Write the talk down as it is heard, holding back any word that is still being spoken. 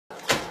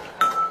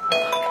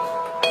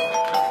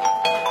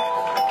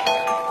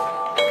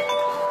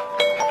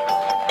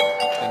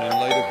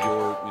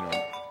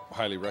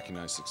highly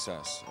recognized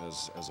success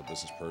as a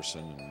business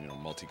person and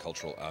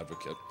multicultural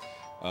advocate.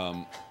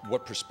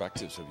 What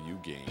perspectives have you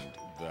gained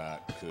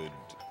that could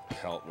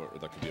help, or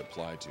that could be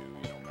applied to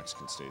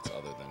Mexican states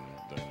other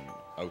than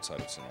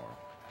outside of Sonora?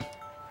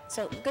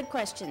 So, good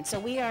question. So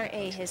we are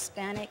a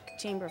Hispanic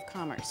Chamber of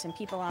Commerce, and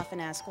people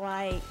often ask,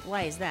 why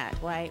is that?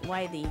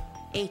 Why the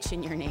H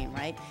in your name,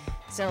 right?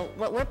 So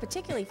what we're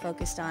particularly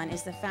focused on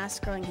is the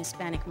fast-growing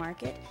Hispanic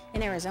market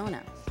in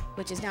Arizona,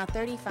 which is now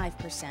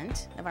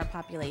 35% of our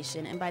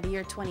population, and by the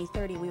year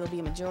 2030, we will be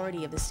a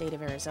majority of the state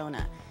of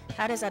Arizona.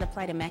 How does that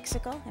apply to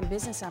Mexico and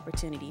business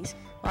opportunities?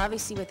 Well,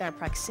 obviously with our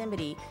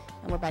proximity,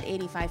 we're about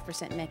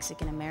 85%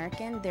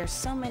 Mexican-American. There's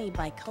so many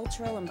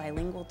bicultural and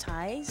bilingual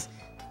ties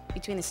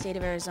between the state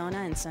of Arizona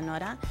and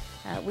Sonora.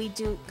 We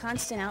do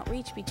constant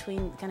outreach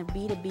between kind of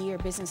B2B or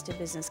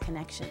business-to-business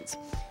connections.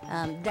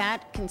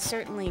 That can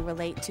certainly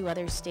relate to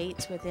other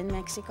states within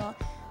Mexico.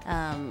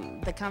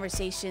 The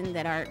conversation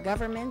that our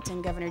government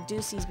and Governor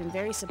Ducey has been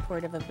very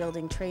supportive of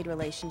building trade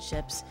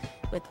relationships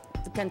with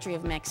the country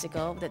of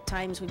Mexico. The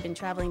times we've been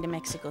traveling to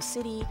Mexico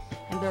City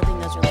and building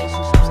those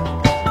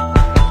relationships.